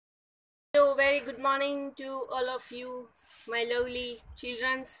Hello, very good morning to all of you, my lovely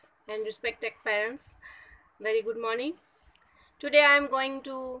children and respected parents. Very good morning. Today I am going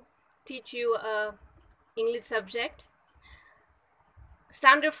to teach you a English subject.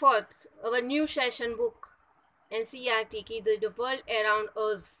 Standard Fourth, our new session book NCERT की the world around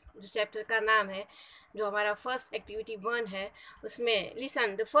us जो chapter का नाम है, जो हमारा first activity 1 है, उसमें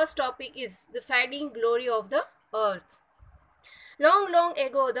listen the first topic is the fading glory of the earth. Long, long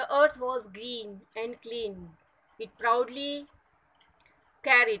ago, the earth was green and clean. It proudly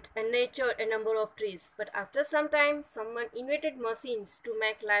carried and nurtured a number of trees. But after some time, someone invented machines to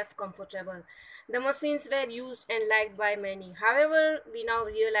make life comfortable. The machines were used and liked by many. However, we now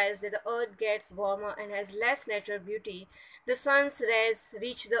realize that the earth gets warmer and has less natural beauty. The sun's rays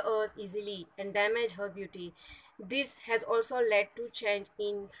reach the earth easily and damage her beauty. This has also led to change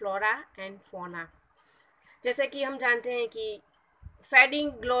in flora and fauna. जैसे कि हम जानते हैं कि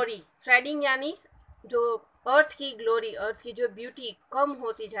fading glory, fading यानी जो अर्थ की glory, अर्थ की जो ब्यूटी कम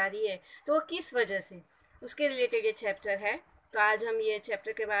होती जा रही है, तो वो किस वजह से, उसके रिलेटेड ये चैप्टर है. तो आज हम ये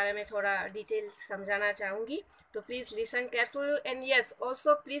चैप्टर के बारे में थोड़ा डिटेल समझाना चाहूँगी. तो please listen careful and yes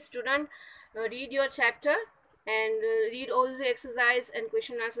also please student read your chapter and read all the exercise and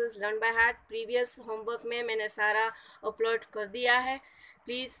question answers learn by heart. Previous homework में मैंने सारा अपलोड कर दिया है.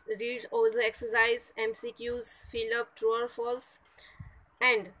 Please read all the exercise, MCQs, fill up true or false,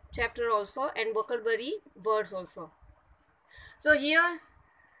 and chapter also, and vocabulary words also. So here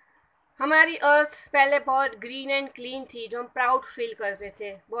हमारी अर्थ पहले बहुत green and clean थी, जो हम प्राउड फील करते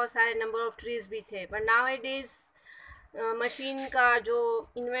थे. बहुत सारे नंबर ऑफ ट्रीज भी थे. But now it is machine का जो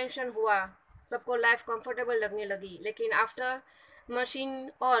इन्वेंशन हुआ, सबको लाइफ कंफर्टेबल लगने लगी. लेकिन आफ्टर मशीन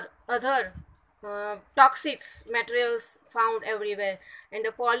और other toxic materials found everywhere and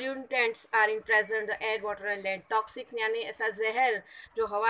the pollutants are in present the air, water and land. Toxic यानी ऐसा जहर जो हवा